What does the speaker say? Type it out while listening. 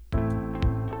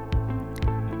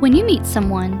When you meet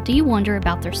someone, do you wonder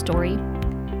about their story?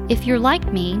 If you're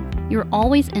like me, you're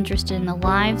always interested in the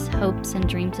lives, hopes, and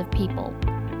dreams of people.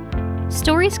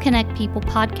 Stories Connect People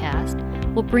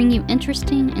podcast will bring you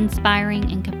interesting,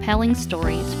 inspiring, and compelling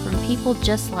stories from people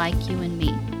just like you and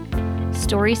me.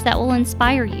 Stories that will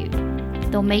inspire you.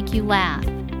 They'll make you laugh.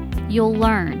 You'll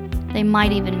learn. They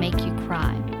might even make you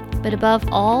cry. But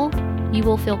above all, you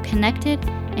will feel connected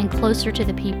and closer to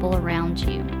the people around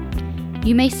you.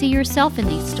 You may see yourself in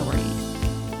these stories.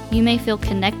 You may feel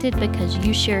connected because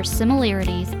you share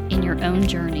similarities in your own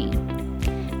journey.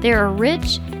 There are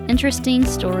rich, interesting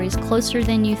stories closer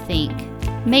than you think,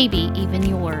 maybe even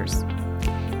yours.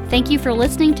 Thank you for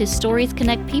listening to Stories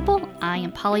Connect People. I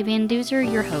am Polly Van Duzer,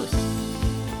 your host.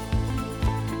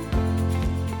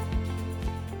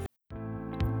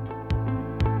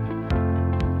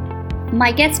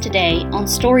 My guest today on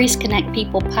Stories Connect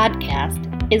People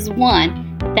podcast is one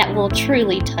that will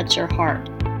truly touch your heart.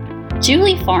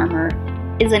 Julie Farmer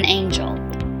is an angel.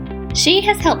 She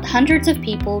has helped hundreds of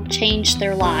people change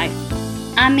their life.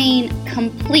 I mean,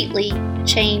 completely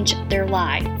change their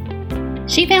life.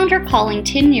 She found her calling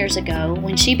 10 years ago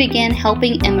when she began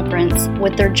helping immigrants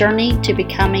with their journey to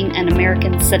becoming an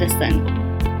American citizen.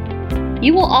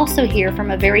 You will also hear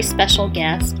from a very special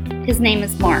guest. His name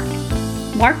is Mark.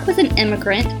 Mark was an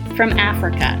immigrant from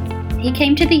Africa. He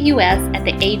came to the U.S. at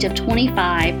the age of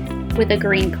 25 with a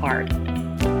green card.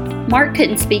 Mark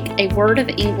couldn't speak a word of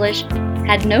English,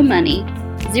 had no money,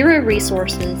 zero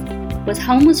resources, was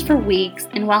homeless for weeks,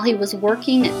 and while he was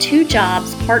working 2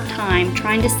 jobs part-time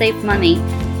trying to save money,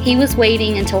 he was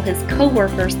waiting until his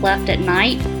co-workers left at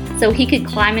night so he could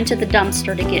climb into the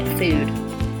dumpster to get food.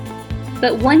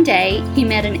 But one day, he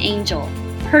met an angel.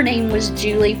 Her name was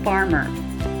Julie Farmer.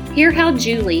 Hear how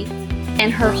Julie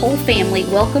and her whole family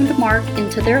welcomed Mark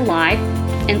into their life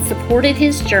and supported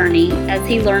his journey as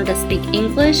he learned to speak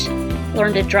English,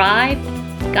 learned to drive,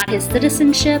 got his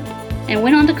citizenship, and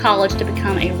went on to college to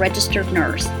become a registered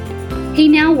nurse. He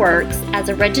now works as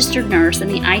a registered nurse in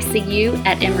the ICU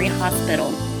at Emory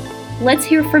Hospital. Let's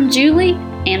hear from Julie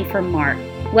and from Mark.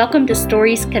 Welcome to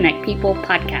Stories Connect People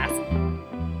podcast.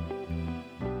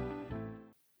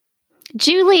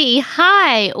 Julie,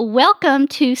 hi. Welcome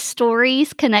to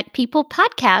Stories Connect People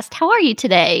podcast. How are you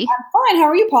today? I'm fine. How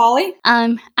are you, Polly?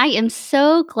 I am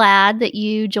so glad that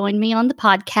you joined me on the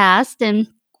podcast. And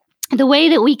the way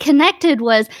that we connected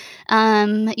was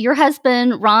your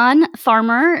husband, Ron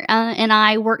Farmer, and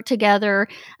I worked together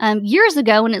years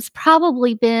ago, and it's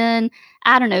probably been,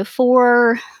 I don't know,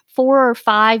 four or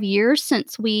 5 years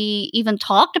since we even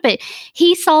talked. But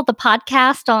he saw the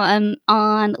podcast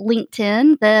on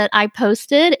LinkedIn that I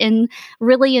posted and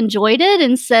really enjoyed it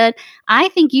and said, I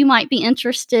think you might be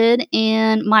interested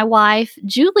in my wife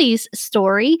Julie's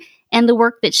story and the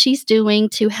work that she's doing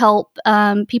to help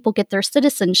people get their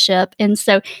citizenship. And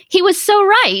so he was so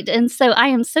right. And so I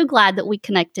am so glad that we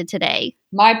connected today.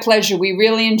 My pleasure. We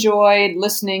really enjoyed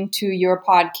listening to your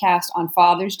podcast on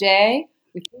Father's Day.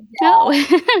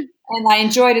 And I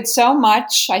enjoyed it so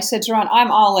much. I said to Ron,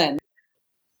 I'm all in.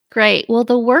 Great. Well,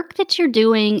 the work that you're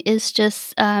doing is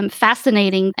just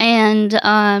fascinating,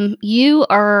 and you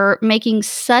are making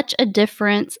such a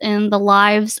difference in the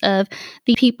lives of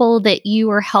the people that you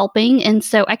are helping. And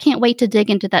so I can't wait to dig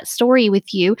into that story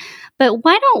with you. But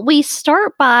why don't we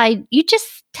start by you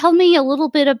just tell me a little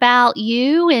bit about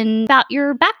you and about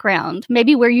your background,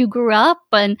 maybe where you grew up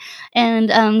and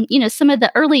some of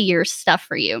the early years stuff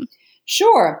for you.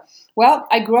 Sure. Well,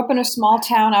 I grew up in a small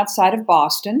town outside of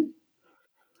Boston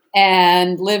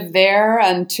and lived there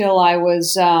until I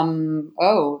was, when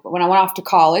I went off to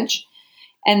college.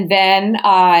 And then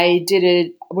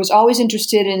was always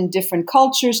interested in different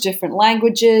cultures, different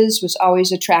languages, was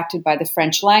always attracted by the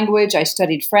French language. I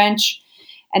studied French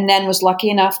and then was lucky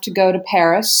enough to go to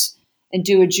Paris and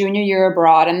do a junior year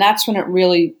abroad. And that's when it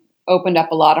really opened up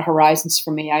a lot of horizons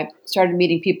for me. I started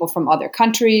meeting people from other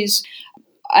countries,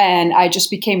 and I just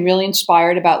became really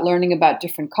inspired about learning about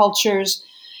different cultures.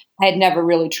 I had never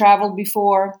really traveled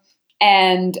before,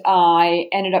 and I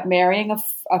ended up marrying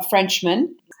a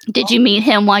Frenchman. Did you meet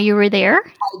him while you were there?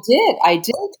 I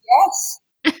did, yes.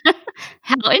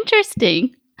 How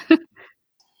interesting.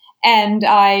 And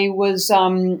I was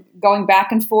going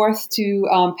back and forth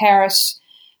to Paris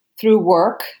through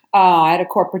work. I had a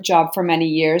corporate job for many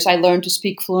years. I learned to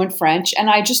speak fluent French, and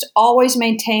I just always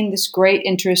maintained this great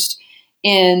interest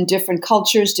in different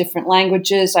cultures, different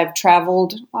languages. I've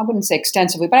traveled, I wouldn't say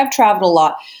extensively, but I've traveled a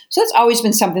lot. So that's always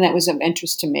been something that was of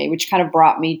interest to me, which kind of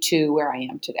brought me to where I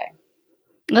am today.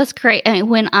 That's great. I mean,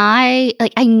 when I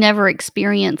never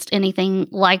experienced anything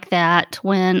like that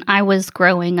when I was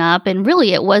growing up, and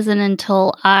really it wasn't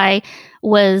until I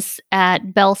was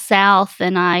at Bell South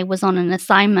and I was on an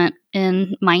assignment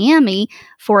in Miami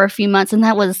for a few months, and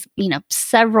that was,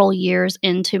 several years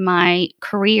into my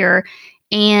career,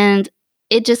 and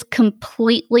it just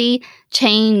completely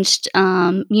changed,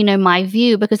 my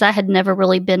view because I had never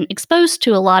really been exposed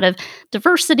to a lot of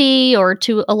diversity or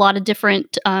to a lot of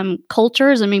different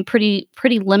cultures. I mean, pretty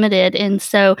limited, and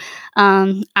so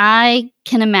I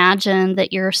can imagine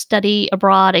that your study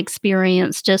abroad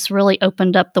experience just really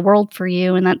opened up the world for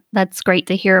you, and that's great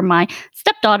to hear. My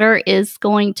stepdaughter is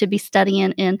going to be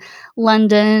studying in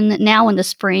London now in the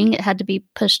spring. It had to be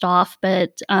pushed off,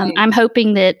 but Right. I'm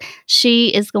hoping that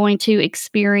she is going to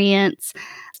experience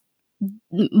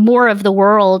more of the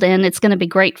world, and it's going to be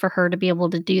great for her to be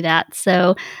able to do that.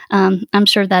 So I'm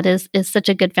sure that is such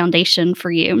a good foundation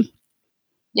for you.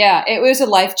 Yeah, it was a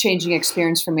life changing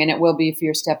experience for me, and it will be for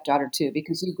your stepdaughter too,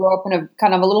 because you grow up in a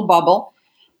kind of a little bubble,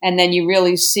 and then you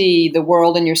really see the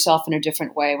world and yourself in a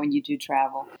different way when you do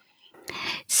travel.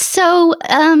 So,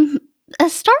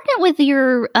 starting with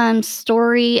your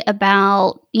story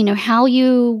about how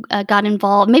you got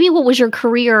involved. Maybe what was your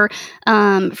career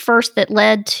first that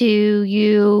led to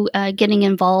you getting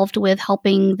involved with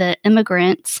helping the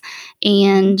immigrants,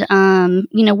 and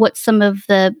what some of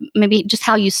the maybe just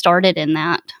how you started in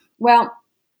that. Well,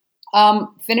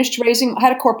 finished raising,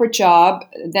 had a corporate job,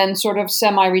 then sort of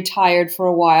semi retired for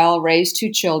a while, raised two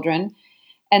children.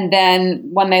 And then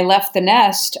when they left the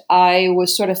nest, I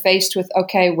was sort of faced with,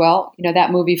 okay, well,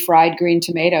 that movie Fried Green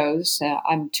Tomatoes.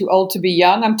 I'm too old to be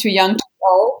young. I'm too young to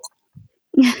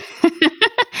be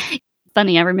old.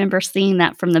 Funny, I remember seeing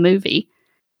that from the movie.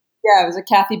 Yeah, it was a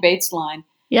Kathy Bates line.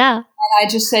 Yeah. And I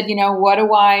just said, what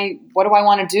do I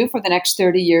want to do for the next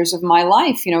 30 years of my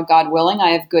life? God willing,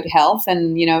 I have good health,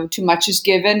 and too much is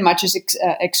given, much is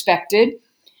expected.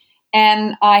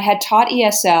 And I had taught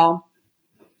ESL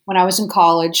when I was in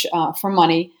college for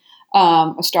money,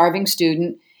 a starving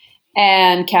student.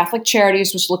 And Catholic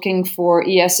Charities was looking for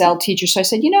ESL teachers. So I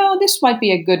said, this might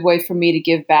be a good way for me to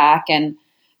give back. And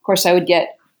of course, I would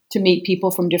get to meet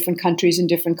people from different countries and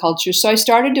different cultures. So I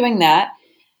started doing that.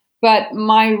 But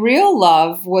my real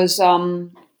love was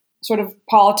sort of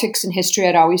politics and history.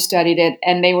 I'd always studied it.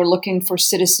 And they were looking for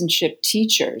citizenship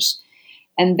teachers.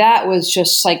 And that was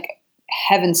just like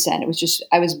heaven sent. It was just,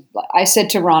 I said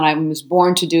to Ron, I was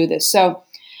born to do this. So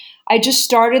I just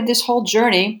started this whole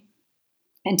journey.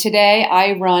 And today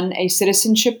I run a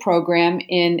citizenship program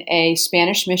in a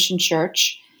Spanish mission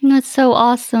church. That's so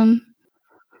awesome.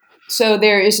 So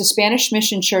there is a Spanish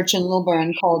mission church in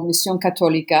Lilburn called Misión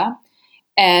Católica,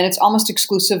 and it's almost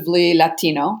exclusively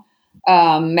Latino,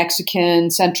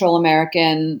 Mexican, Central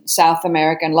American, South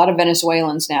American, a lot of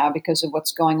Venezuelans now because of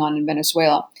what's going on in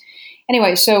Venezuela.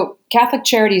 Anyway, so Catholic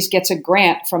Charities gets a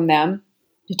grant from them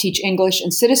to teach English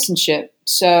and citizenship.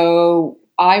 So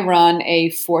I run a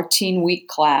 14-week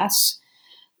class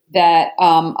that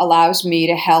allows me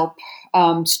to help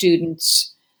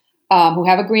students who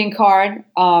have a green card,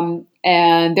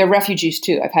 and they're refugees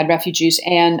too. I've had refugees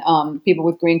and people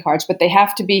with green cards, but they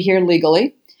have to be here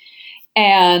legally.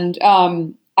 And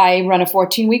I run a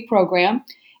 14-week program,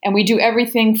 and we do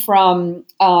everything from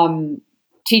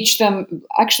teach them,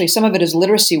 actually, some of it is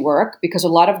literacy work because a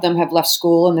lot of them have left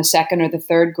school in the second or the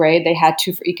third grade. They had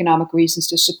to for economic reasons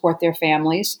to support their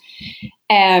families.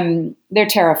 And they're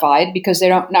terrified because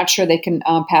they're not sure they can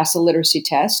pass a literacy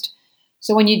test.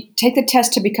 So when you take the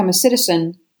test to become a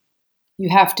citizen, you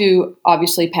have to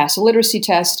obviously pass a literacy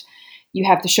test. You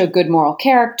have to show good moral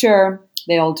character.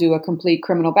 They'll do a complete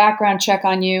criminal background check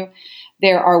on you.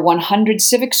 There are 100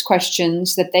 civics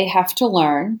questions that they have to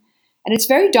learn. And it's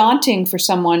very daunting for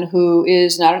someone who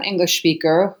is not an English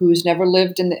speaker, who's never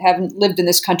haven't lived in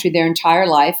this country their entire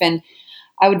life. And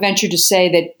I would venture to say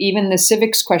that even the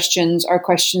civics questions are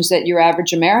questions that your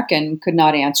average American could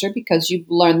not answer because you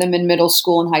learned them in middle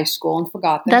school and high school and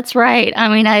forgot them. That's right. I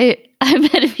mean, I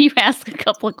bet if you ask a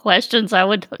couple of questions, I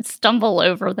would stumble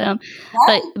over them.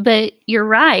 Right. But you're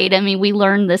right. I mean, we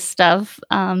learn this stuff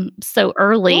so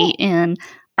early in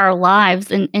our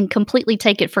lives and completely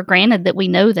take it for granted that we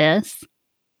know this.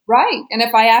 Right. And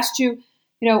if I asked you,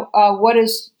 what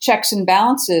is checks and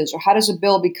balances, or how does a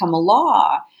bill become a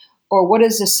law, or what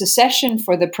is a secession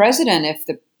for the president if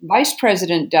the vice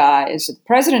president dies, if the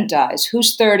president dies,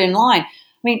 who's third in line?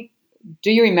 I mean, do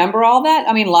you remember all that?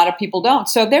 I mean, a lot of people don't.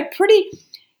 So they're pretty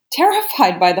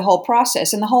terrified by the whole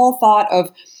process and the whole thought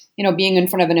of, being in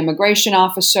front of an immigration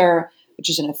officer, which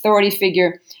is an authority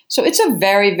figure. So it's a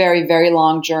very, very, very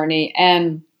long journey.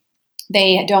 And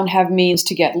They don't have means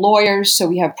to get lawyers, so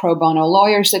we have pro bono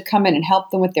lawyers that come in and help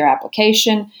them with their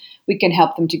application. We can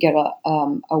help them to get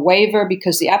a waiver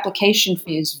because the application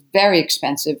fee is very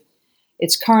expensive.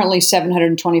 It's currently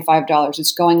 $725.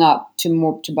 It's going up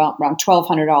to about around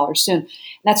 $1,200 soon.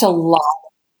 That's a lot.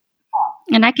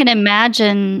 And I can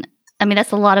imagine, I mean,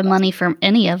 that's a lot of money for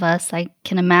any of us. I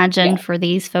can imagine Yeah. for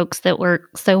these folks that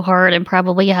work so hard and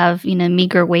probably have,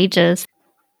 meager wages.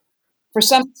 For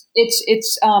some,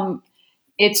 it's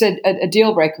a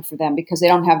deal breaker for them because they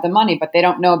don't have the money, but they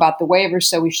don't know about the waiver.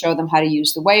 So we show them how to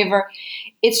use the waiver.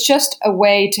 It's just a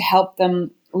way to help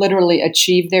them literally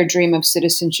achieve their dream of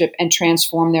citizenship and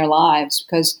transform their lives.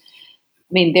 Because,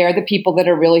 I mean, they're the people that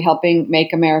are really helping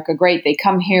make America great. They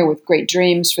come here with great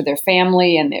dreams for their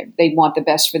family and they want the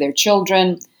best for their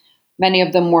children. Many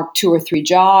of them work 2 or 3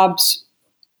 jobs.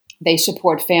 They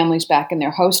support families back in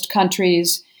their host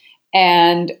countries.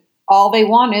 And all they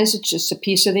want is just a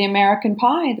piece of the American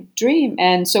pie, the dream.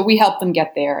 And so we help them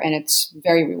get there, and it's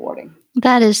very rewarding.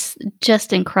 That is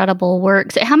just incredible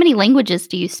work. So how many languages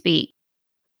do you speak?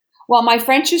 Well, my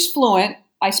French is fluent.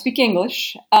 I speak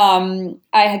English. I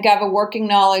have a working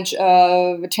knowledge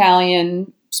of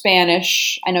Italian,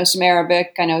 Spanish. I know some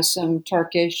Arabic. I know some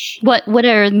Turkish. What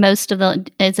are most of the?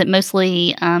 Is it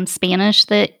mostly Spanish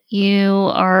that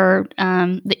you are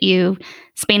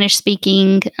Spanish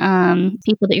speaking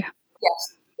people that you're?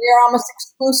 Yes, they are almost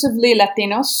exclusively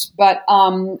Latinos, but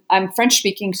I'm French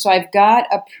speaking, so I've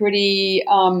got a pretty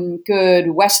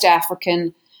good West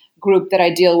African group that I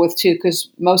deal with too, because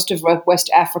most of West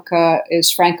Africa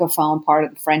is Francophone, part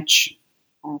of the French,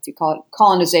 I don't know if you call it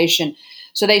colonization.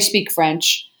 So they speak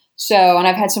French. So, and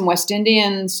I've had some West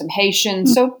Indians, some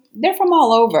Haitians, so they're from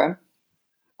all over,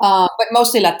 but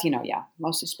mostly Latino, yeah,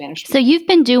 mostly Spanish. So you've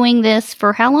been doing this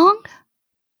for how long?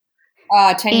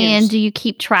 10 years. And do you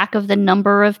keep track of the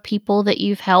number of people that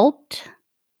you've helped?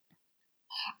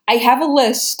 I have a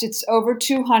list. It's over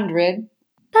 200.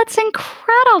 That's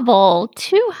incredible.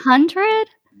 200? Very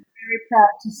proud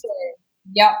to say.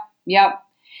 Yep.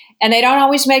 And they don't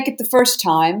always make it the first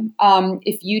time.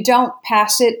 If you don't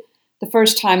pass it the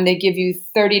first time, they give you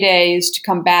 30 days to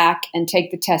come back and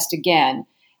take the test again.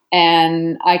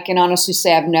 And I can honestly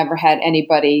say I've never had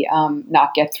anybody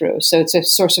not get through. So it's a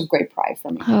source of great pride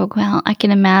for me. Oh, well, I can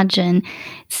imagine.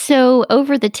 So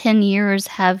over the 10 years,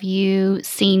 have you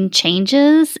seen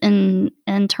changes in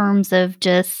terms of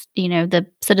just, the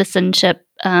citizenship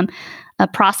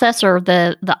process or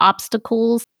the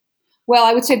obstacles? Well,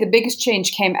 I would say the biggest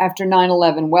change came after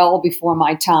 9/11, well before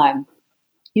my time.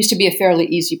 It used to be a fairly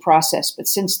easy process, but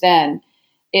since then,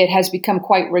 it has become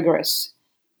quite rigorous.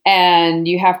 And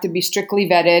you have to be strictly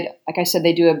vetted. Like I said,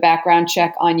 they do a background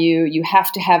check on you. You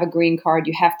have to have a green card.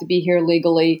 You have to be here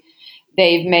legally.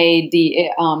 They've made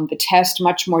the test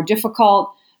much more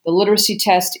difficult. The literacy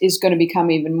test is going to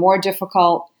become even more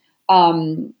difficult.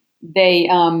 It's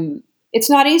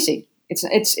not easy.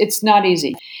 It's not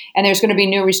easy. And there's going to be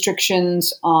new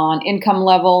restrictions on income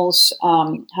levels,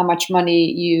 how much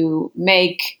money you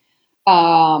make.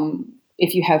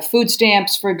 If you have food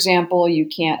stamps, for example, you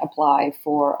can't apply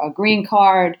for a green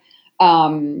card.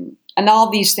 And all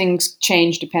these things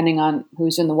change depending on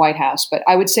who's in the White House. But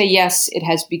I would say, yes, it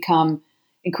has become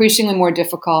increasingly more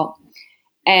difficult.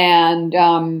 And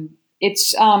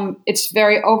it's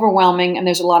very overwhelming, and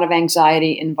there's a lot of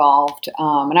anxiety involved.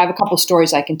 And I have a couple of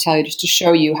stories I can tell you just to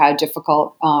show you how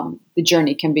difficult the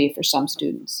journey can be for some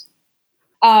students.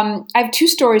 I have 2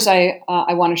 stories I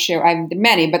want to share. I have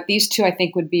many, but these 2 I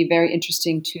think would be very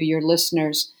interesting to your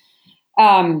listeners.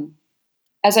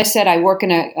 As I said, I work in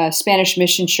a Spanish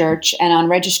mission church, and on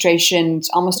registration,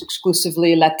 it's almost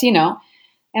exclusively Latino.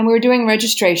 And we were doing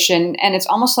registration, and it's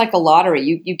almost like a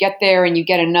lottery. You get there and you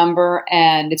get a number,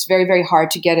 and it's very, very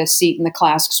hard to get a seat in the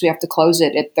class because we have to close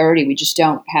it at 30. We just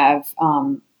don't have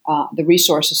the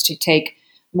resources to take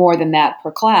more than that per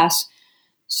class.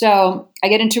 So I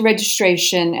get into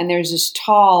registration, and there's this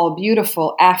tall,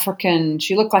 beautiful African,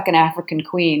 she looked like an African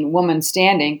queen, woman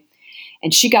standing.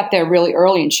 And she got there really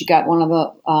early, and she got one of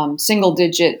the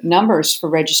single-digit numbers for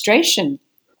registration.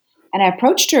 And I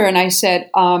approached her, and I said,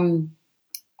 I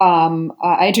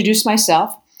introduced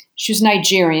myself. She was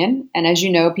Nigerian, and as you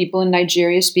know, people in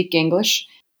Nigeria speak English.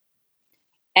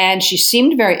 And she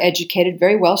seemed very educated,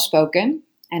 very well-spoken.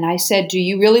 And I said, do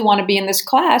you really want to be in this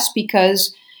class?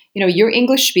 Because you're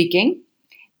English speaking,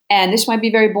 and this might be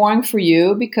very boring for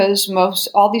you because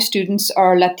all these students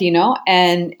are Latino,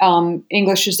 and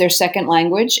English is their second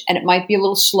language, and it might be a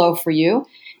little slow for you.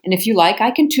 And if you like,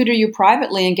 I can tutor you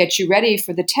privately and get you ready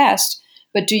for the test.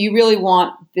 But do you really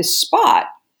want this spot?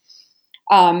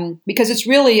 because it's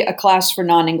really a class for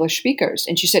non-English speakers.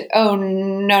 And she said, oh,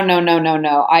 no, no, no, no,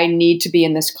 no. I need to be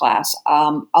in this class.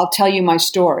 I'll tell you my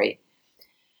story.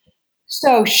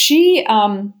 So she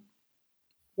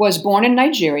was born in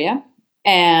Nigeria,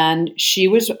 and she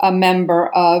was a member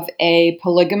of a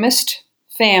polygamist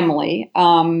family.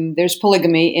 There's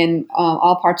polygamy in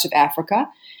all parts of Africa.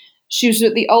 She was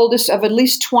the oldest of at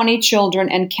least 20 children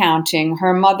and counting.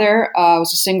 Her mother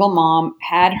was a single mom,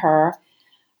 had her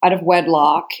out of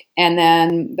wedlock, and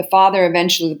then the father,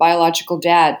 eventually the biological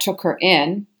dad, took her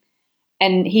in,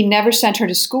 and he never sent her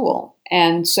to school.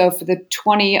 And so for the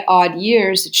 20 odd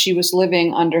years that she was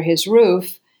living under his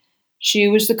roof, she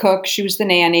was the cook, she was the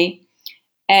nanny,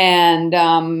 and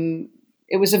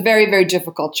it was a very, very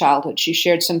difficult childhood. She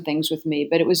shared some things with me,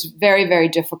 but it was very, very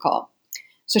difficult.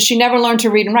 So she never learned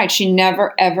to read and write. She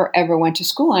never, ever, ever went to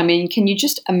school. I mean, can you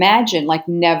just imagine, like,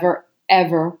 never,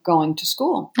 ever going to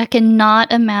school? I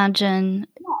cannot imagine.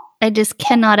 I just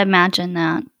cannot imagine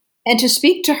that. And to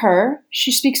speak to her,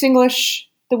 she speaks English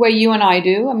the way you and I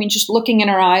do. I mean, just looking in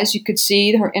her eyes, you could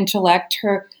see her intellect,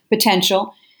 her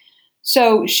potential.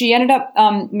 So she ended up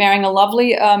marrying a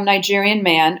lovely Nigerian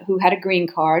man who had a green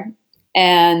card,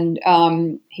 and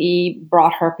he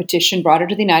brought her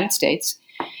to the United States.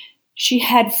 She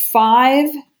had 5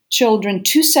 children,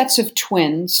 2 sets of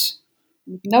twins,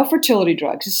 no fertility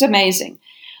drugs. It's amazing.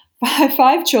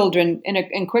 5 children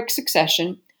in quick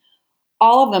succession.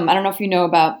 All of them, I don't know if you know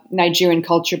about Nigerian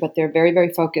culture, but they're very,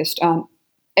 very focused on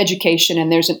education.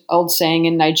 And there's an old saying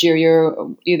in Nigeria,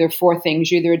 either 4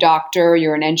 things: you're either a doctor,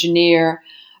 you're an engineer,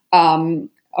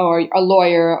 or a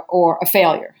lawyer, or a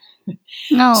failure.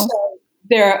 No. So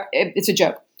it's a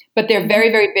joke, but they're very,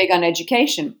 very big on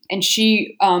education. And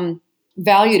she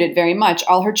valued it very much.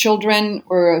 All her children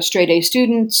were straight A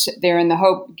students. They're in the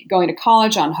Hope, going to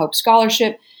college on Hope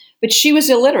Scholarship. But she was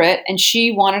illiterate, and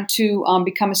she wanted to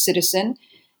become a citizen.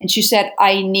 And she said,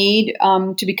 I need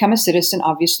to become a citizen,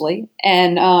 obviously,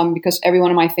 and because everyone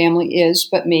in my family is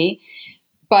but me.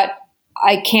 But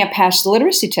I can't pass the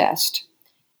literacy test.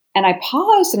 And I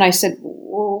paused, and I said,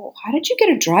 well, how did you get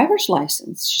a driver's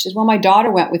license? She said, well, my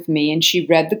daughter went with me, and she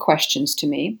read the questions to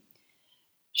me.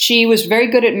 She was very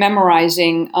good at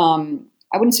memorizing,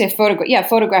 I wouldn't say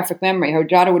photographic memory. Her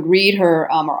daughter would read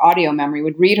her, or audio memory,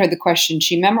 would read her the question.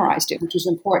 She memorized it, which was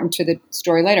important to the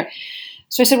story later.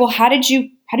 So I said, well, how do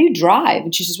you drive?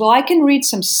 And she says, well, I can read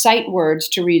some sight words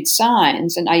to read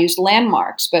signs, and I use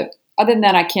landmarks, but other than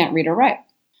that, I can't read or write.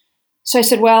 So I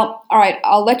said, well, all right,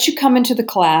 I'll let you come into the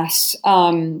class,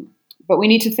 but we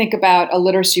need to think about a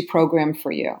literacy program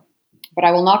for you. But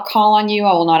I will not call on you.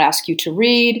 I will not ask you to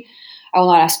read. I will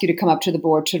not ask you to come up to the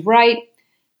board to write.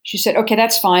 She said, okay,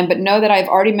 that's fine, but know that I've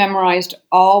already memorized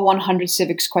all 100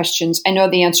 civics questions. I know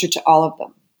the answer to all of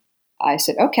them. I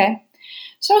said, okay.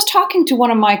 So I was talking to one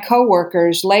of my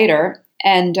coworkers later,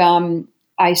 and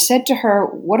I said to her,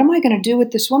 what am I going to do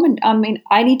with this woman? I mean,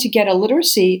 I need to get a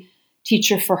literacy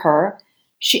teacher for her.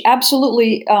 She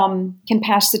absolutely can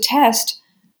pass the test,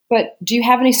 but do you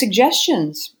have any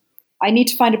suggestions? I need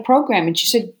to find a program. And she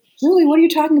said, Julie, what are you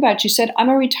talking about? She said, I'm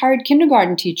a retired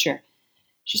kindergarten teacher.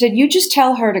 She said, you just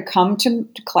tell her to come to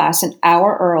class an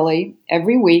hour early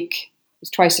every week. It's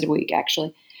twice a week,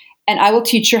 actually. And I will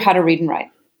teach her how to read and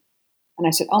write. And I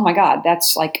said, oh, my God,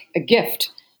 that's like a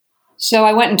gift. So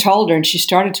I went and told her, and she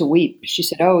started to weep. She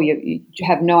said, oh, you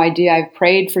have no idea. I've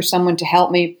prayed for someone to help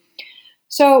me.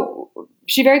 So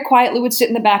she very quietly would sit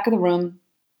in the back of the room,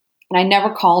 and I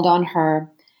never called on her.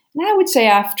 And I would say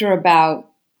after about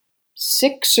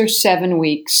 6 or 7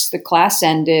 weeks, the class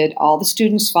ended, all the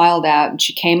students filed out, and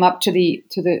she came up to the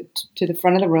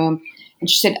front of the room, and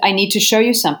she said, I need to show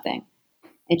you something.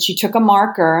 And she took a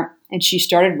marker, and she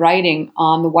started writing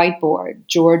on the whiteboard.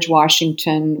 George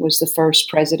Washington was the first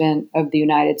president of the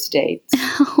United States.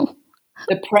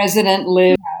 The president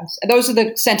lived. Those are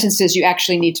the sentences you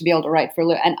actually need to be able to write for a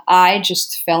living. And I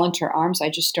just fell into her arms. I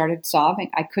just started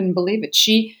sobbing. I couldn't believe it.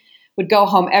 She would go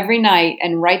home every night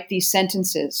and write these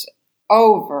sentences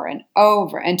over and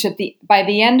over. And by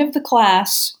the end of the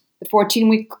class, the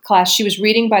 14-week class, she was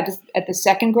reading at the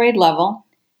 2nd grade level.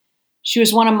 She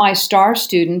was one of my star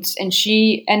students, and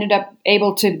she ended up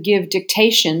able to give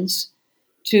dictations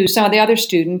to some of the other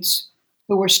students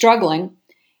who were struggling.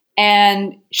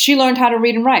 And she learned how to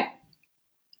read and write.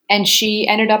 And she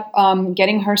ended up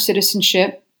getting her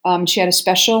citizenship. She had a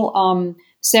special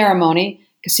ceremony.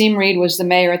 Kasim Reed was the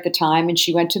mayor at the time, and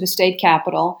she went to the state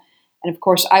capitol. And, of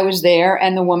course, I was there,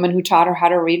 and the woman who taught her how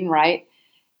to read and write.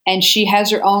 And she has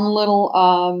her own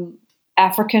little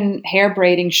African hair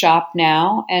braiding shop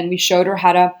now. And we showed her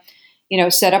how to,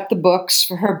 set up the books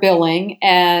for her billing.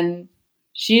 And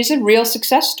she's a real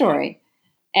success story.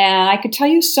 And I could tell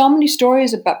you so many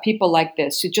stories about people like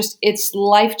this it's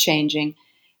life changing.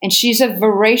 And she's a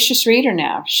voracious reader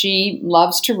now. She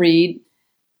loves to read.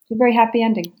 It's a very happy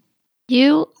ending.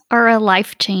 You are a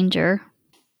life changer.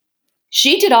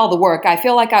 She did all the work. I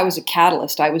feel like I was a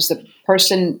catalyst. I was the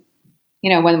person,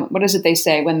 what is it they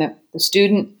say? When the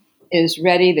student is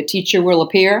ready, the teacher will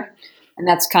appear. And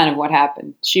that's kind of what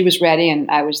happened. She was ready and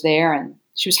I was there, and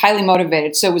she was highly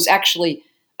motivated. So it was actually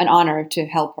an honor to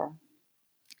help her.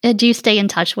 Do you stay in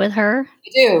touch with her? I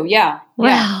do, yeah.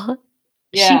 Wow.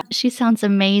 Yeah. She sounds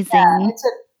amazing.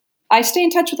 I stay in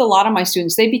touch with a lot of my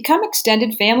students. They become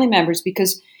extended family members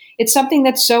because it's something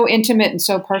that's so intimate and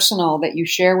so personal that you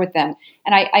share with them.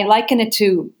 And I liken it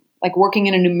to like working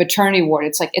in a new maternity ward.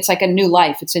 It's like a new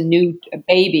life. It's a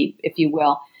baby, if you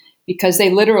will, because they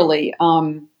literally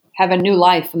have a new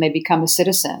life when they become a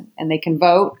citizen, and they can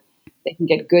vote. They can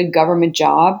get good government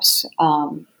jobs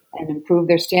and improve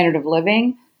their standard of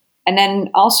living, and then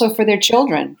also for their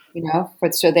children,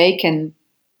 so they can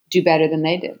do better than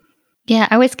they did. Yeah,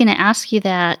 I was gonna ask you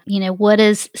that,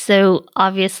 so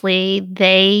obviously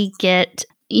they get,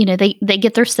 they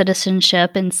get their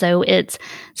citizenship, and so it's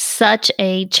such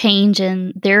a change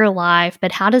in their life,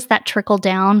 but how does that trickle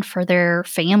down for their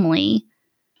family?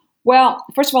 Well,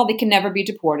 first of all, they can never be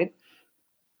deported,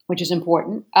 which is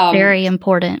important. Very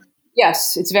important.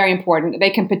 Yes, it's very important. They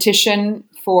can petition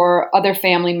for other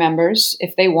family members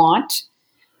if they want.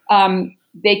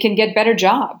 They can get better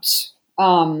jobs.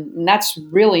 And that's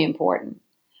really important.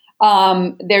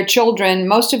 Their children,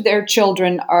 most of their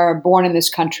children are born in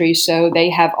this country, so they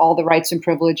have all the rights and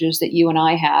privileges that you and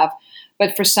I have.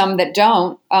 But for some that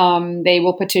don't, they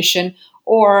will petition.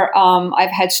 Or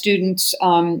I've had students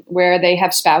where they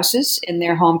have spouses in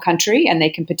their home country, and they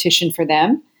can petition for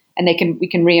them, and we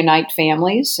can reunite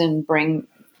families and bring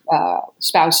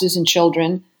spouses and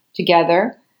children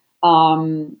together,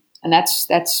 and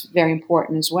that's very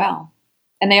important as well.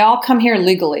 And they all come here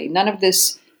legally. None of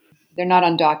this. They're not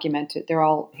undocumented. They're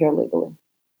all here legally.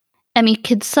 I mean,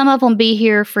 could some of them be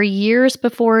here for years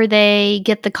before they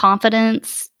get the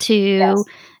confidence Yes.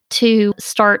 to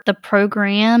start the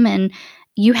program? And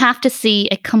you have to see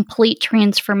a complete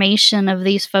transformation of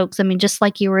these folks. I mean, just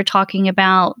like you were talking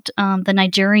about the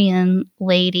Nigerian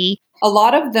lady. A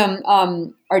lot of them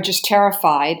are just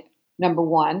terrified, number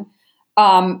one,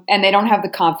 and they don't have the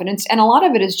confidence. And a lot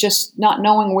of it is just not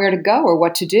knowing where to go or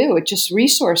what to do. It's just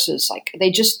resources. Like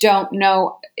they just don't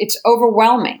know. It's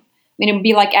overwhelming. I mean, it would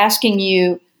be like asking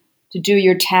you to do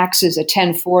your taxes at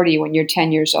 1040 when you're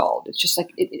 10 years old. It's just like,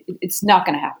 it's not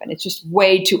going to happen. It's just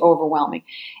way too overwhelming.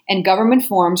 And government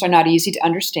forms are not easy to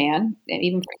understand, and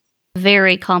even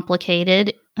very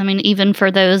complicated. I mean, even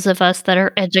for those of us that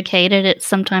are educated, it's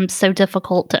sometimes so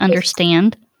difficult to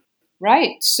understand.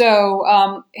 Right.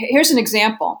 So here's an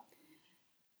example.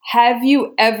 Have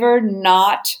you ever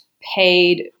not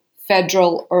paid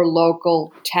federal or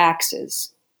local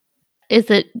taxes? Is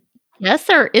it yes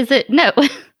or is it no?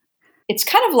 It's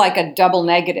kind of like a double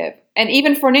negative. And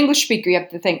even for an English speaker, you have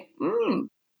to think,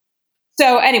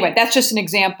 So anyway, that's just an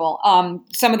example.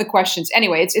 Some of the questions,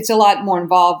 anyway, it's a lot more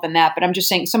involved than that, but I'm just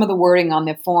saying some of the wording on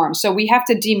the form. So we have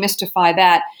to demystify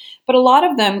that. But a lot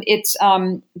of them, it's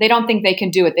they don't think they can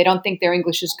do it. They don't think their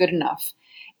English is good enough.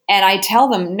 And I tell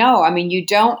them, no, I mean, you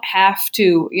don't have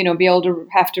to, be able to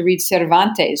have to read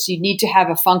Cervantes. You need to have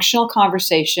a functional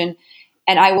conversation,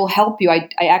 and I will help you. I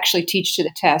actually teach to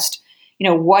the test.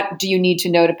 What do you need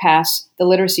to know to pass the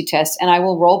literacy test? And I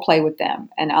will role play with them,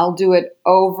 and I'll do it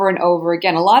over and over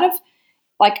again. A lot of,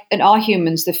 like in all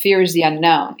humans, the fear is the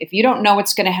unknown. If you don't know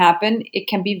what's going to happen, it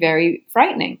can be very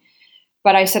frightening.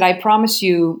 But I said, I promise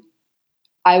you,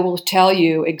 I will tell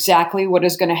you exactly what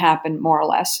is going to happen, more or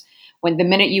less, when the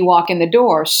minute you walk in the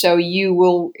door. So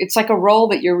it's like a role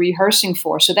that you're rehearsing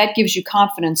for. So that gives you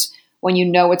confidence when you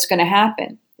know what's going to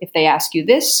happen. If they ask you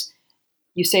this,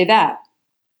 you say that.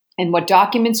 And what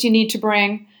documents you need to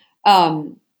bring.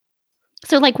 So,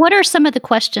 like, what are some of the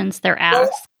questions they're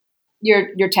asked?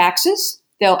 Your taxes.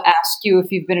 They'll ask you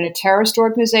if you've been in a terrorist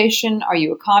organization. Are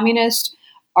you a communist?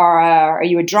 Are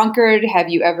you a drunkard? Have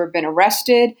you ever been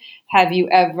arrested? Have you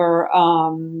ever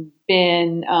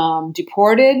been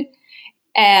deported?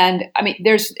 And I mean,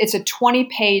 it's a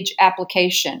 20-page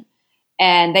application,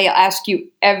 and they ask you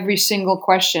every single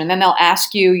question. And then they'll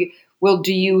ask you,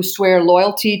 do you swear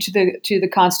loyalty to the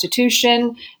Constitution?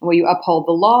 And will you uphold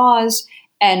the laws?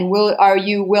 And are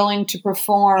you willing to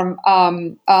perform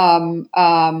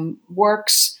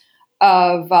works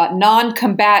of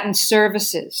non-combatant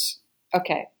services?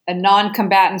 Okay, a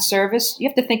non-combatant service. You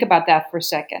have to think about that for a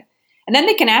second. And then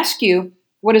they can ask you,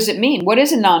 what does it mean? What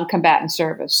is a non-combatant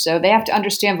service? So they have to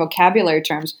understand vocabulary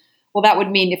terms. Well, that would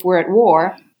mean if we're at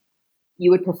war,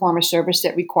 you would perform a service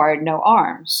that required no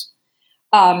arms.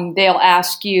 They'll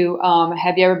ask you,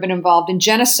 have you ever been involved in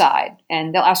genocide?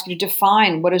 And they'll ask you to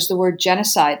define, what does the word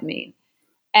genocide mean?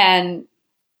 And,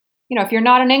 if you're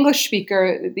not an English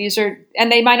speaker,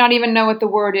 and they might not even know what the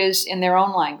word is in their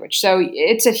own language. So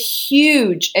it's a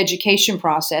huge education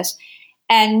process.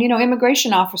 And,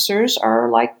 immigration officers are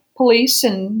like police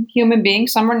and human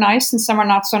beings. Some are nice and some are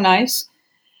not so nice.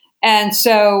 And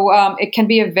so it can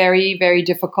be a very, very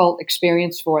difficult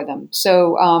experience for them.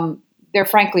 So they're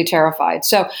frankly terrified.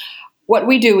 So what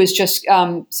we do is just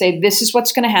say, this is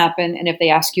what's going to happen. And if they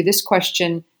ask you this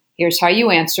question, here's how you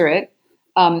answer it.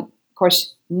 Of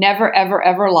course, never, ever,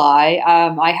 ever lie.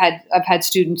 I've had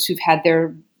students who've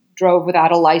drove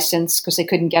without a license because they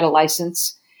couldn't get a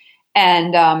license.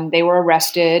 And they were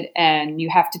arrested. And you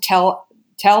have to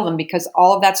tell them, because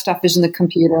all of that stuff is in the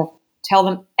computer. Tell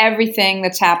them everything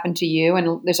that's happened to you.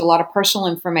 And there's a lot of personal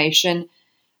information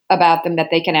about them that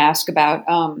they can ask about.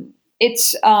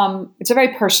 It's a very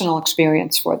personal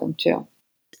experience for them, too.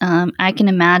 I can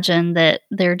imagine that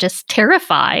they're just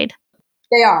terrified.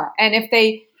 They are. And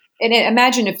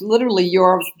imagine if literally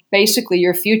your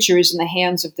future is in the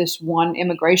hands of this one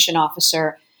immigration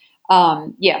officer.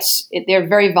 Yes, they're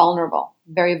very vulnerable,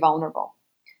 very vulnerable.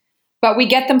 But we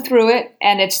get them through it,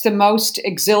 and it's the most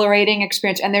exhilarating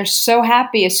experience. And they're so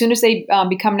happy. As soon as they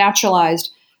become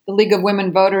naturalized, the League of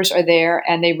Women Voters are there,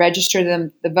 and they register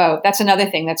them to vote. That's another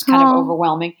thing that's kind of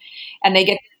overwhelming. And they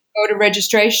get voter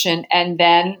registration, and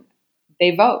then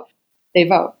they vote. They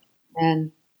vote.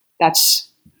 And that's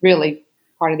really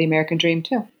part of the American dream,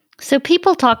 too. So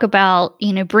people talk about,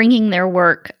 bringing their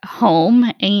work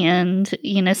home, and,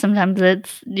 sometimes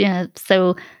it's,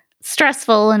 so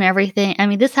stressful and everything. I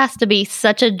mean, this has to be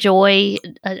such a joy-based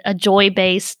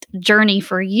journey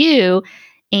for you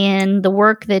and the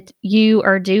work that you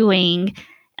are doing.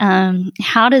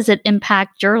 How does it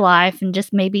impact your life and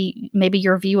just maybe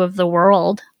your view of the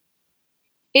world?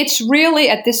 It's really,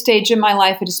 at this stage in my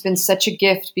life, it has been such a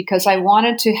gift because I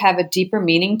wanted to have a deeper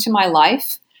meaning to my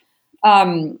life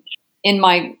in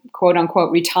my quote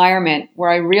unquote retirement,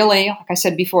 where I really, like I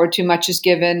said before, too much is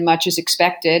given, much is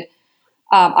expected.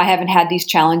 I haven't had these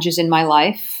challenges in my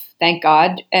life, thank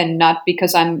God, and not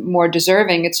because I'm more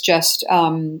deserving. It's just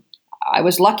I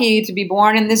was lucky to be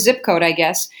born in this zip code, I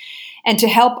guess, and to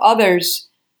help others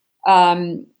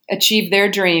achieve their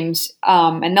dreams.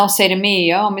 And they'll say to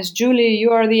me, "Oh, Miss Julie,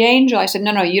 you are the angel." I said,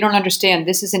 No, you don't understand.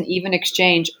 This is an even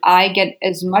exchange. I get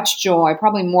as much joy,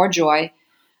 probably more joy,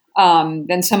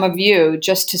 than some of you,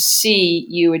 just to see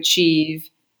you achieve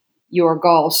your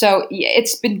goal. So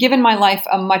it's been given my life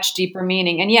a much deeper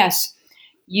meaning. And yes,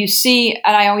 you see,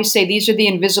 and I always say, these are the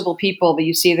invisible people that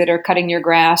you see that are cutting your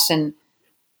grass and,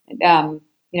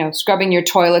 scrubbing your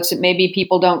toilets. That maybe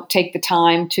people don't take the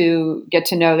time to get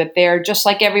to know that they're just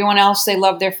like everyone else. They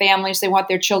love their families. They want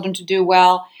their children to do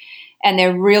well. And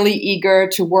they're really eager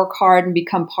to work hard and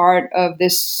become part of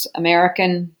this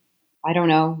American,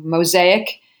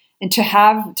 mosaic. And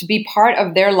to be part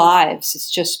of their lives, it's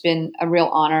just been a real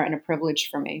honor and a privilege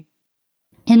for me.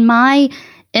 In my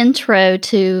intro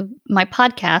to my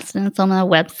podcast, and it's on my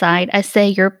website, I say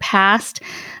your past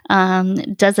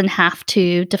doesn't have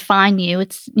to define you.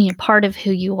 It's part of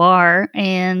who you are.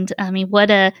 And I mean,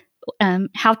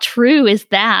 how true is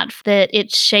that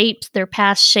their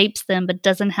past shapes them, but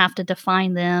doesn't have to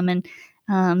define them. And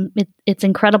it's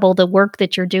incredible the work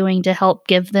that you're doing to help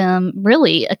give them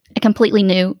really a completely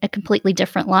new, a completely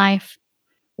different life.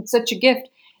 It's such a gift.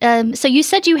 So you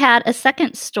said you had a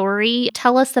second story.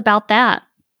 Tell us about that.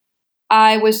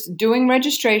 I was doing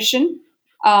registration.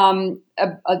 A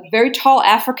very tall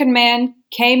African man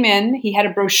came in. He had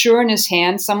a brochure in his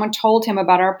hand. Someone told him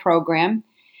about our program,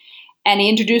 and he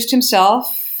introduced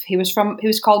himself. He was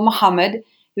called Muhammad.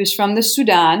 He was from the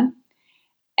Sudan.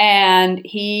 And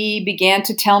he began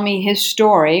to tell me his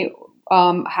story,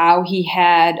 how he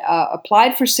had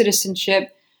applied for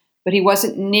citizenship, but he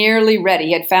wasn't nearly ready.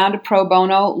 He had found a pro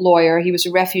bono lawyer. He was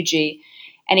a refugee,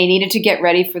 and he needed to get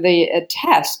ready for the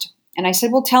test. And I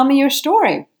said, well, tell me your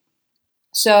story.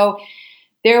 So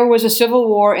there was a civil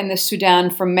war in the Sudan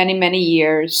for many, many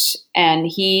years, and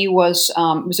it was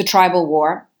a tribal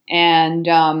war.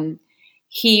 And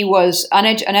he was an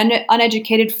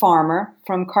uneducated farmer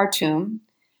from Khartoum.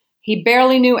 He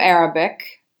barely knew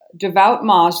Arabic, devout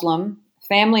Muslim,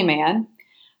 family man.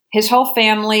 His whole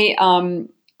family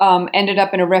ended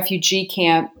up in a refugee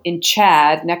camp in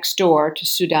Chad, next door to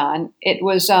Sudan. It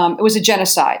was a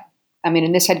genocide. I mean,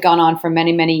 and this had gone on for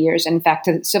many, many years. And in fact,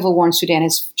 the civil war in Sudan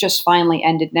has just finally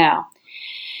ended now.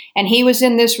 And he was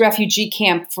in this refugee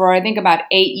camp for, I think, about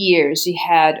 8 years. He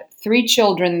had 3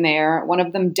 children there. One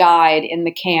of them died in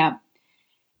the camp.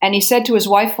 And he said to his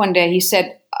wife one day, he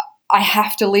said, I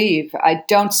have to leave. I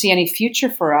don't see any future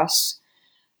for us.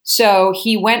 So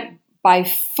he went by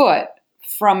foot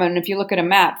from, and if you look at a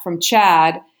map, from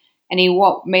Chad, and he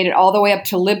made it all the way up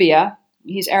to Libya.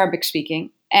 He's Arabic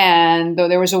speaking. And though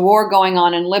there was a war going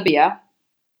on in Libya,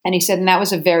 and he said, and that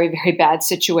was a very, very bad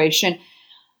situation.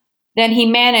 Then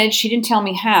he didn't tell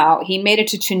me how, he made it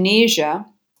to Tunisia,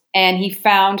 and he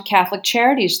found Catholic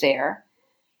Charities there.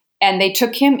 And they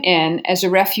took him in as a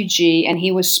refugee, and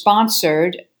he was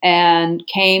sponsored and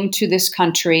came to this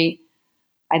country,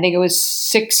 I think it was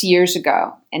 6 years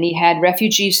ago. And he had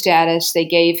refugee status. They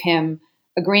gave him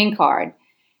a green card.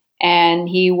 And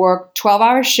he worked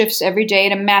 12-hour shifts every day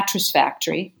at a mattress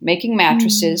factory, making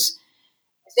mattresses.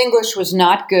 His English was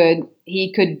not good.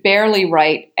 He could barely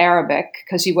write Arabic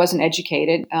because he wasn't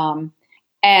educated.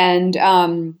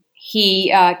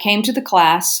 He came to the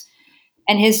class,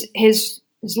 and his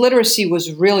literacy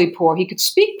was really poor. He could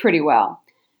speak pretty well.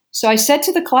 So I said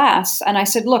to the class, and I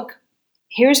said, look,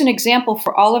 here's an example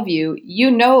for all of you.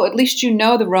 At least you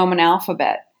know the Roman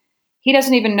alphabet. He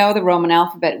doesn't even know the Roman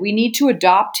alphabet. We need to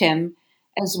adopt him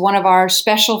as one of our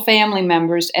special family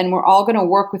members, and we're all going to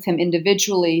work with him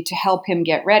individually to help him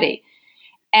get ready.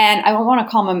 And I don't want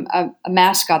to call him a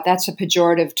mascot. That's a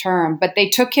pejorative term. But they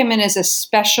took him in as a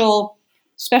special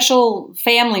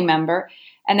family member,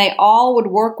 and they all would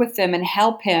work with him and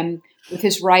help him with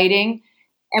his writing.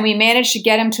 And we managed to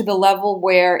get him to the level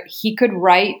where he could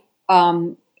write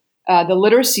the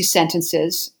literacy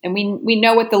sentences. And we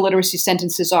know what the literacy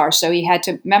sentences are, so he had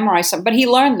to memorize some, but he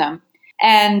learned them.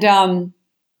 And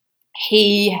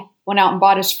he went out and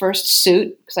bought his first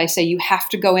suit, because I say you have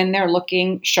to go in there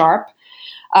looking sharp,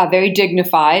 very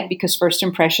dignified, because first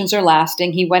impressions are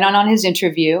lasting. He went on his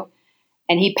interview,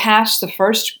 and he passed the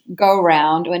first go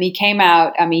round. When he came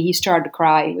out, I mean, he started to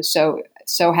cry. He was so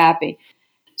happy.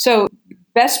 So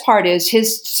best part is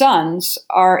his sons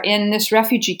are in this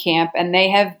refugee camp, and they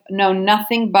have known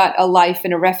nothing but a life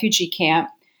in a refugee camp.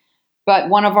 But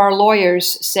one of our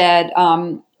lawyers said,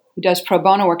 who does pro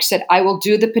bono work, said, I will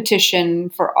do the petition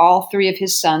for all 3 of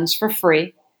his sons for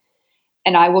free,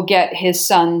 and I will get his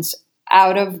sons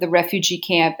out of the refugee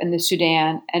camp in the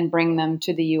Sudan and bring them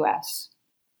to the U.S.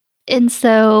 And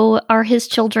so are his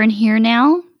children here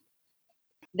now?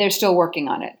 They're still working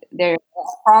on it. The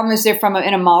problem is they're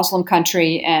in a Muslim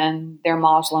country, and they're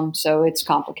Muslim, so it's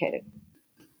complicated.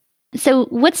 So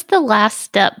what's the last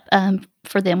step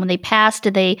for them when they pass?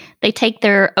 Do they take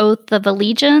their oath of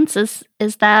allegiance?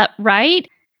 Is that right?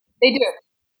 They do.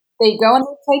 They go and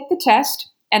they take the test,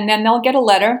 and then they'll get a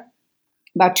letter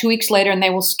about 2 weeks later, and they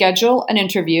will schedule an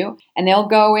interview, and they'll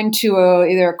go into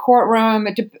either a courtroom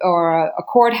or a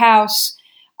courthouse.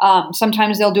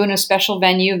 Sometimes they'll do it in a special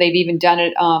venue. They've even done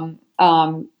it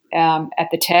at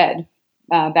the TED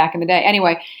back in the day.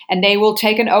 Anyway, and they will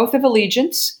take an oath of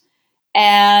allegiance,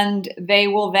 and they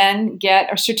will then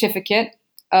get a certificate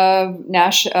of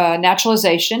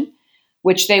naturalization,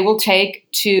 which they will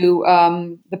take to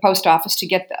the post office to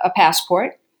get a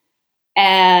passport.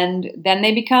 And then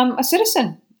they become a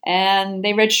citizen, and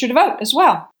they register to vote as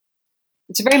well.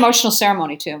 It's a very emotional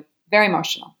ceremony, too. Very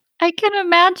emotional. I can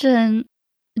imagine.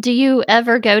 Do you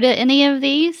ever go to any of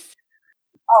these?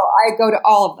 Oh, I go to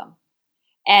all of them.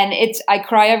 And I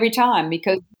cry every time,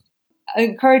 because I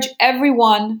encourage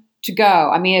everyone to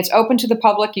go. I mean, it's open to the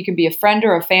public. You can be a friend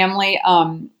or a family.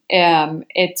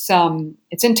 It's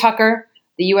in Tucker,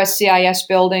 the USCIS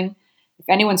building, if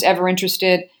anyone's ever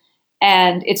interested.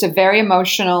 And it's a very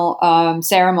emotional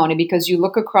ceremony, because you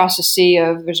look across a sea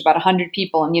of, there's about 100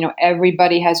 people, and,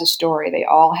 everybody has a story. They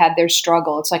all had their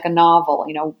struggle. It's like a novel.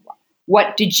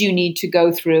 What did you need to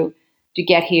go through to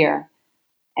get here?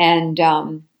 And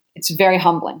it's very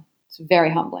humbling. It's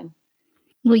very humbling.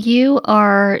 Well, you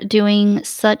are doing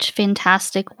such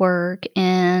fantastic work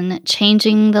in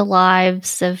changing the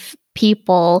lives of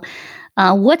people.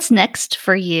 What's next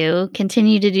for you?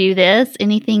 Continue to do this?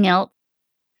 Anything else?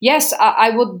 Yes,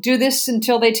 I will do this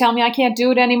until they tell me I can't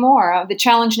do it anymore. The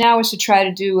challenge now is to try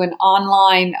to do an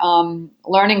online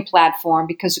learning platform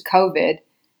because of COVID,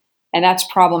 and that's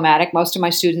problematic. Most of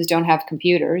my students don't have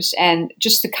computers, and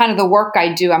just the work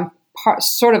I do, I'm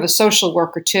sort of a social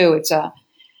worker too.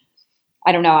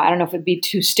 I don't know if it'd be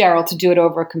too sterile to do it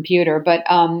over a computer, but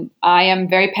I am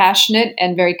very passionate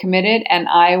and very committed, and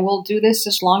I will do this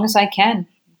as long as I can.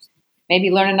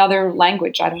 Maybe learn another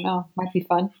language. I don't know. Might be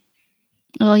fun.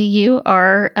 Well, you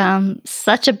are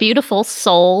such a beautiful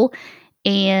soul,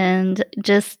 and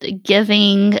just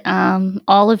giving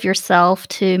all of yourself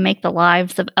to make the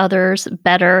lives of others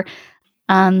better.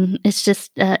 It's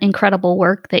just incredible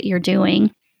work that you're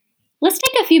doing. Let's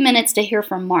take a few minutes to hear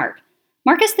from Mark.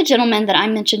 Mark is the gentleman that I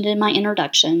mentioned in my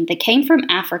introduction that came from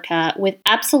Africa with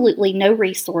absolutely no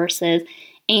resources,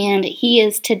 and he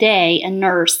is today a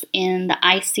nurse in the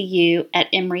ICU at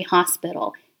Emory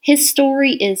Hospital. His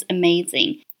story is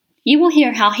amazing. You will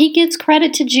hear how he gives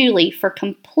credit to Julie for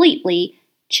completely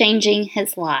changing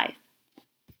his life.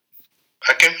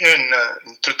 I came here in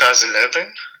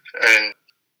 2011, and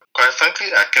quite frankly,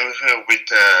 I came here with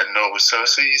no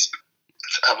resources.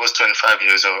 I was 25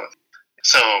 years old.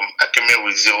 So I came here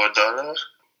with $0.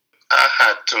 I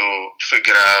had to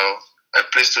figure out a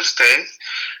place to stay.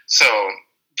 So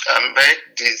I met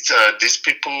these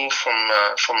people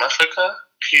from Africa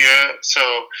here. So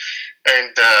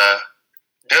and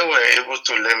they were able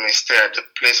to let me stay at the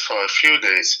place for a few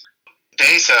days.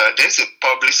 There's a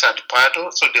Publix at Prado,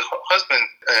 so the husband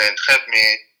helped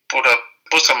me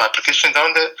put some application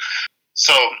down there.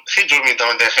 So he drove me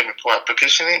down there, helped me put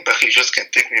application in, but he just can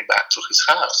take me back to his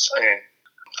house. And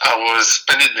I was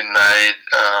spending the night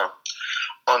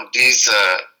on this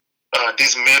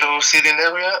middle sitting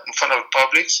area in front of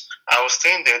Publix. I was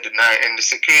staying there the night, and the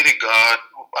security guard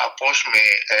approached me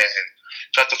and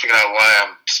tried to figure out why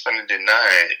I'm spending the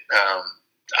night.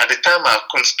 At the time, I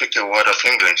couldn't speak a word of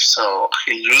English, so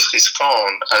he used his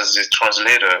phone as a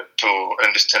translator to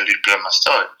understand a little bit of my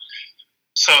story.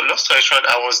 So, long story short,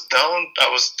 I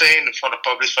was staying in front of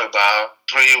Publix for about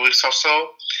 3 weeks or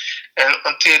so, and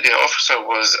until the officer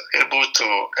was able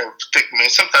to take me.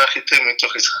 Sometimes he take me to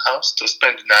his house to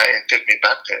spend the night and take me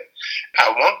back there.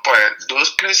 At one point,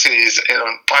 those places,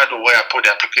 part of where I put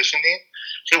the application in,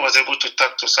 he was able to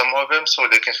talk to some of them so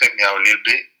they can help me out a little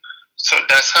bit. So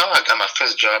that's how I got my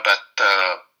first job at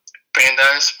Panda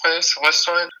Express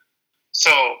restaurant.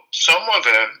 So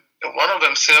one of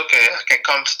them said, "Okay, I can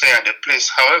come stay at the place."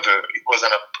 However, it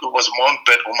was one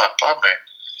bedroom apartment,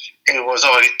 and it was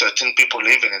already 13 people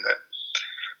living in it.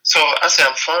 So I said,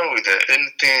 "I'm fine with it.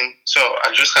 Anything. So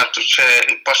I just have to share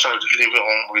a portion of the living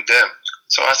room with them."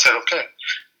 So I said, "Okay."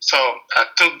 So I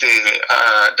took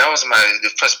that was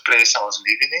the first place I was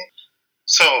living in.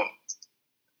 So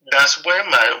that's when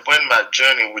my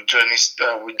journey with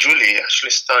Julie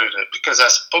actually started. Because I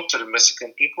spoke to the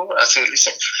Mexican people. I said,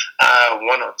 "Listen, I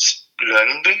want to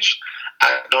learn English.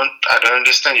 I don't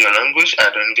understand your language. I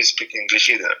don't even speak English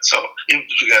either. So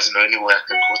if you guys know anywhere I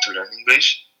can go to learn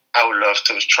English, I would love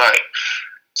to try."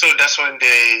 So that's when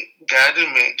they guided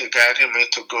me to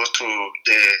go to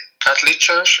the Catholic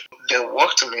church. They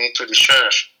walked me to the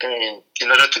church in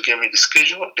order to give me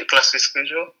the classes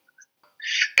schedule.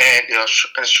 And the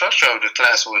instructor of the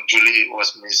class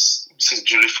was Mrs.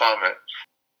 Julie Farmer.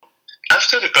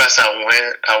 After the class, I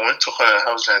went to her.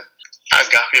 I was like, "I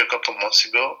got here a couple months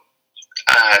ago.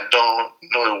 I don't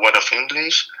know a word of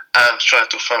English. I'm trying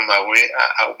to find my way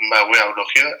out of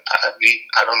here.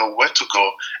 I don't know where to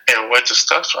go and where to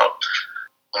start from.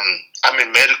 I'm a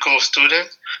medical student.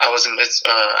 I was in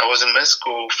med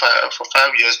school for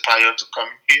 5 years prior to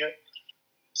coming here.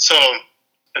 So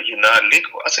you're not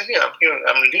legal?" I said, "Yeah, I'm here.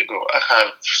 I'm legal. I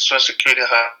have Social Security."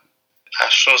 I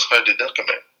showed her the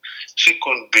document. She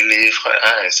couldn't believe her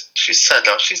eyes. She sat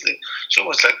down. She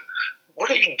was like, "What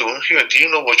are you doing here? Do you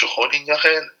know what you're holding in your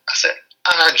hand?" I said,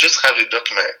 "I just have the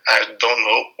document. I don't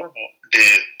know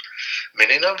the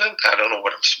meaning of it. I don't know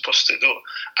what I'm supposed to do.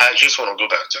 I just want to go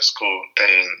back to school."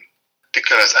 And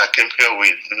because I came here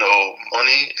with no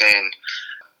money, and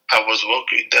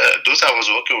those I was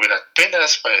working with at Panda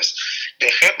Express,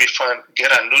 they helped me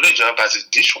get another job as a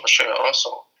dishwasher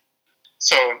also.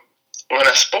 So when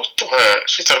I spoke to her,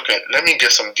 she said, "Okay, let me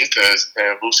get some details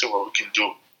and we'll see what we can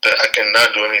do. But I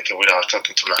cannot do anything without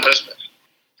talking to my husband."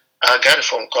 I got a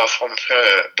phone call from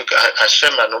her because I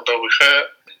shared my number with her.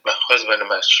 "My husband and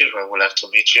my children would like to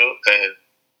meet you, and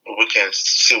we can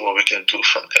see what we can do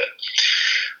from there."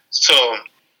 So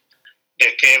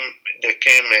they came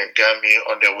and got me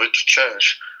on their way to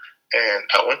church, and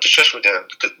I went to church with them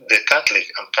because they're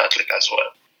Catholic. I'm Catholic as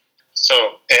well.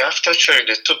 So after church,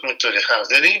 they took me to the house.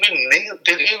 They didn't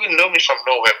even know me from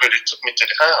nowhere, but they took me to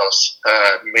the house,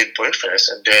 made breakfast,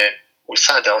 and then we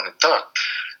sat down and talked.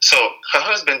 So her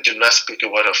husband did not speak a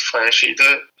word of French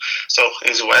either. So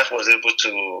his wife was able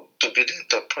to be the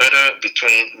interpreter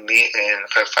between me and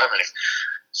her family.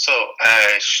 So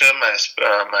I shared my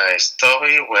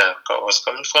story, where I was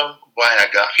coming from, why I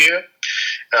got here,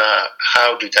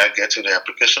 how did I get to the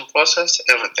application process,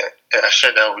 everything. And I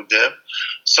shared that with them.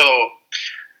 So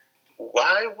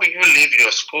why will you leave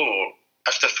your school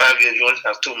after 5 years? You only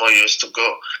have 2 more years to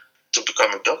go to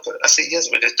become a doctor. I said, "Yes,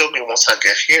 but they told me once I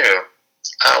get here,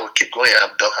 I will keep going. I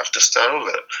don't have to start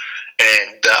over."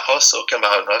 And that also came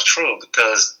out not true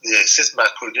because since my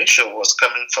credential was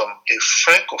coming from a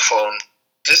francophone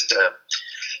system,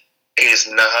 it is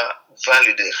not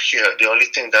validated here. The only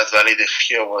thing that's validated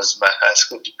here was my high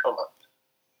school diploma.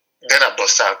 Then I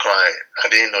bust out crying. I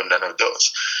didn't know none of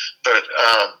those. But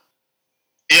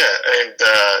yeah, and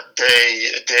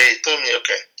they told me,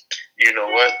 okay, you know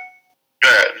what?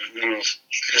 Yeah, you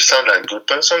sound like a good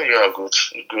person. You are a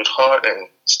good heart and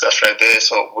stuff like that.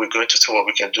 So we're going to see what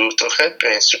we can do to help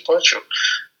and support you.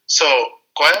 So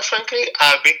quite frankly,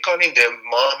 I've been calling them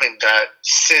mom and dad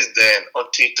since then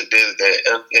until today's day,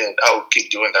 and I will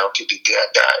keep doing that until the day I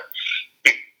die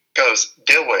because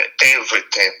they were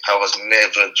everything I was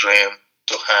never dreamed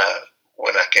to have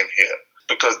when I came here.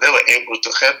 Because they were able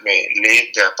to help me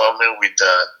leave the apartment with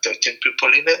 13 people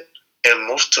in it and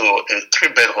move to a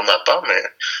 3-bedroom apartment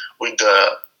with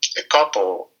a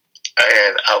couple.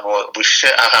 And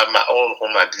I have my own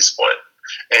home at this point.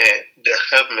 And they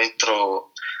helped me through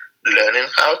learning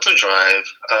how to drive.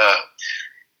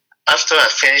 After I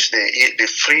finished the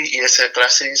free ESL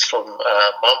classes from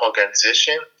Mom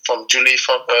Organization, from Julie's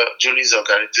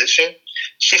organization,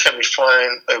 she helped me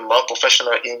find a more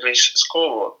professional English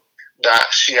school that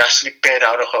she actually paid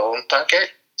out of her own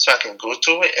pocket so I can go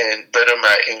to it and better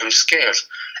my English skills.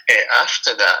 And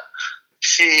after that,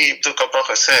 she took upon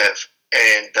herself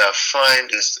and find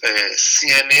this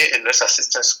CNA, a nurse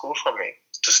assistant school for me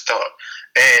to start.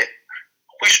 And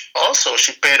which also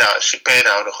she paid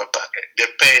out of her pocket.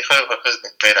 Her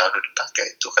husband paid out of the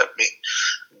pocket to help me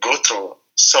go through.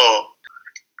 So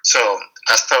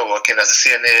I started working as a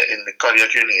CNA in the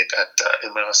cardiac unit at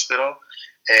Emory Hospital,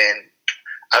 and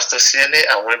after CNA,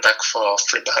 I went back for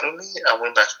phlebotomy. I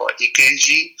went back for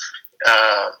EKG,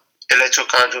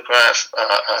 electrocardiograph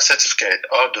certificate,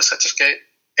 all those certificates.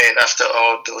 And after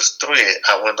all those three,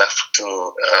 I went back to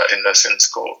a nursing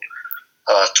school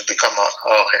to become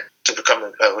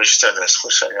a registered nurse,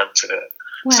 which I am today.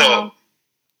 Wow. So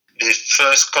the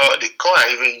first car I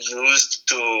even used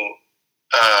to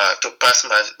pass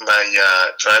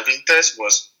my driving test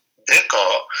was their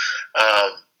car.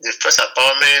 The first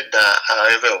apartment that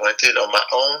I ever rented on my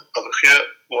own over here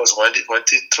was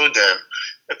rented through them.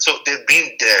 So they've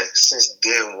been there since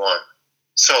day one.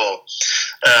 So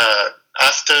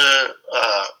after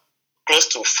close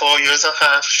to 4 years and a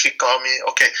half, she called me,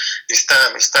 okay, it's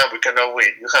time, we cannot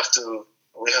wait. We have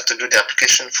to do the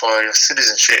application for your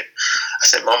citizenship. I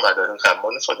said, Mom, I don't have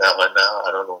money for that right now.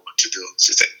 I don't know what to do.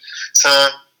 She said,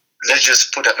 son, let's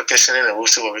just put the application in and we'll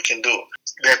see what we can do.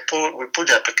 We put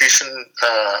the application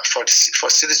for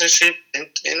citizenship in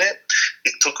it.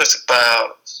 It took us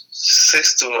about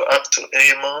 6 to up to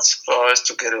 8 months for us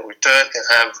to get a return and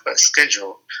have a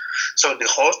schedule. So the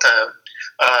whole time,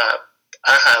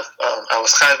 I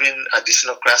was having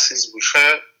additional classes with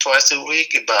her twice a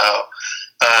week about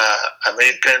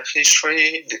American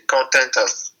history, the content of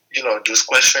those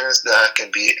questions that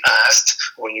can be asked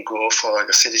when you go for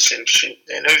the citizenship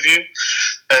interview.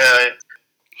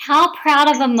 How proud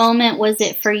of a moment was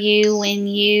it for you when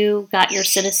you got your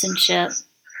citizenship?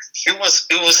 It was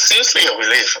seriously a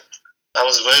relief. I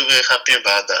was very, very happy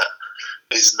about that.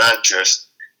 It's not just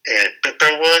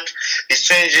paperwork. It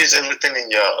changes everything in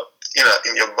your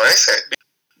mindset.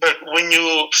 But when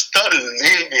you start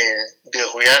living the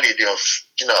reality of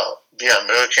being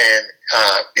American,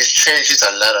 it changes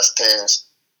a lot of things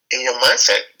in your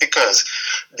mindset because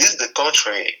this is the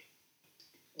country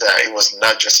that it was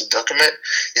not just a document,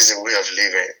 it's a way of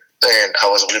living. And I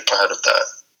was really proud of that.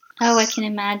 Oh, I can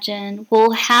imagine.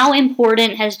 Well, how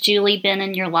important has Julie been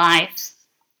in your life?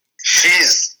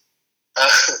 She's,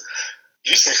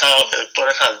 you say how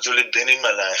important has Julie been in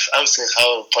my life. I would say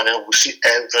how important will she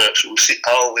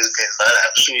always be in my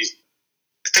life.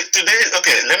 Today,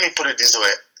 okay, let me put it this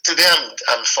way. Today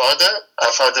I'm father.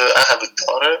 I have a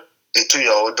daughter, a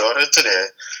 2-year-old daughter today.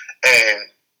 And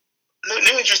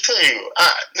let me just tell you,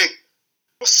 it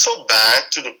was so bad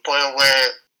to the point where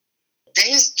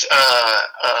these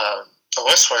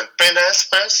restaurant, Panda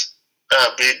Express,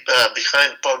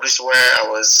 behind Publix where I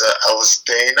was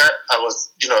staying at, I was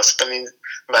spending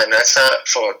my nights at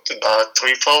for about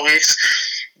 3-4 weeks.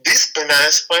 This Panda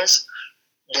Express,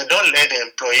 they don't let the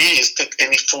employees take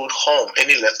any food home,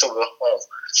 any leftover home.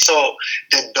 So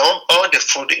they dump all the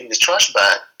food in the trash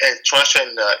bag and trash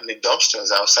in the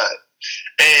dumpsters outside.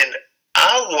 And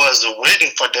I was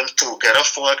waiting for them to get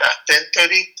off work at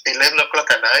 10:30, 11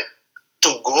 o'clock at night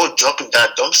to go drop in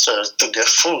that dumpster to get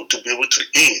food to be able to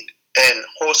eat and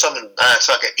hold something back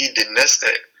so I can eat the next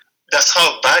day. That's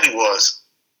how bad it was.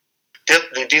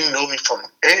 They didn't know me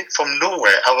from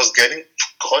nowhere. I was getting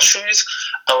groceries.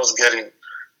 I was getting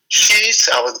sheets,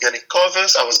 I was getting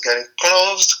covers, I was getting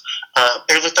clothes.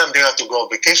 Every time they have to go on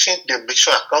vacation, they make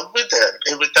sure I come with them.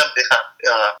 Every time they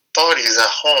have parties at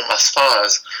home, as far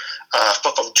as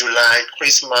 4th of July,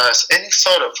 Christmas, any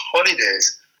sort of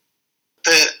holidays,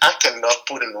 I cannot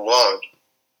put in word.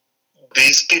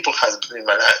 These people has been in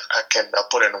my life. I cannot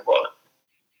put in word.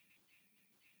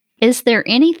 Is there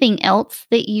anything else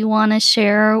that you want to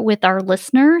share with our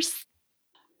listeners?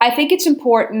 I think it's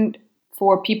important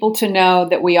for people to know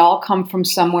that we all come from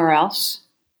somewhere else.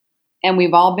 And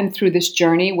we've all been through this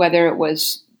journey, whether it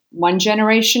was one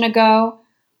generation ago,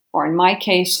 or in my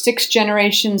case, 6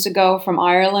 generations ago from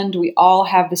Ireland. We all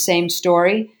have the same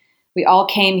story. We all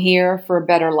came here for a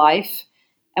better life,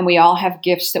 and we all have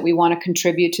gifts that we want to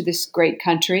contribute to this great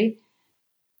country.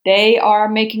 They are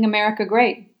making America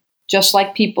great, just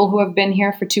like people who have been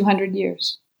here for 200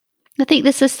 years. I think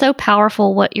this is so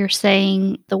powerful what you're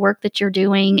saying. The work that you're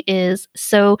doing is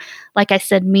so, like I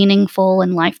said, meaningful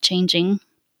and life-changing.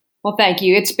 Well, thank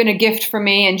you. It's been a gift for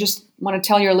me. And just want to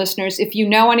tell your listeners, if you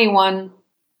know anyone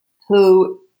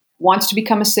who wants to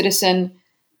become a citizen,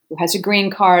 who has a green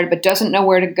card, but doesn't know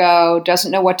where to go,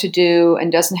 doesn't know what to do,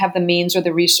 and doesn't have the means or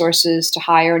the resources to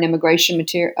hire an immigration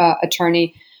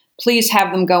attorney, please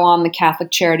have them go on the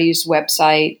Catholic Charities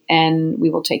website, and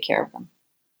we will take care of them.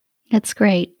 That's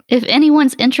great. If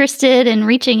anyone's interested in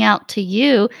reaching out to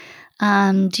you,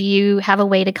 do you have a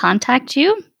way to contact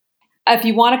you? If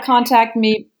you want to contact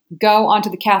me, go onto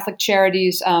the Catholic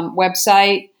Charities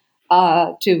website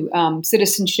to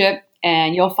citizenship,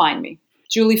 and you'll find me,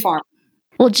 Julie Farmer.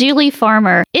 Well, Julie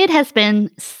Farmer, it has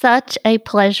been such a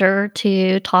pleasure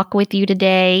to talk with you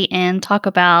today and talk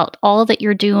about all that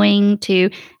you're doing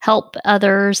to help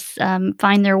others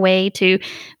find their way to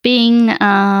being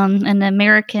an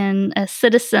American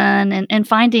citizen and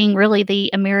finding really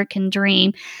the American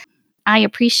dream. I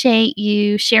appreciate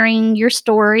you sharing your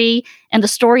story and the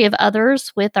story of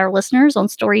others with our listeners on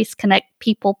Stories Connect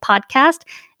People podcast.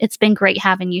 It's been great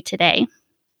having you today.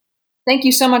 Thank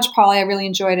you so much, Polly. I really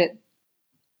enjoyed it.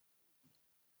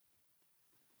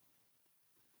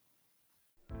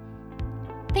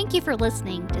 Thank you for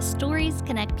listening to Stories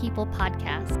Connect People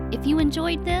podcast. If you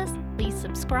enjoyed this, please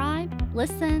subscribe,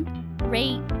 listen,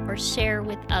 rate, or share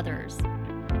with others.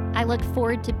 I look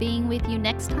forward to being with you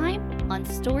next time on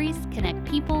Stories Connect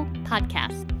People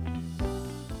podcast.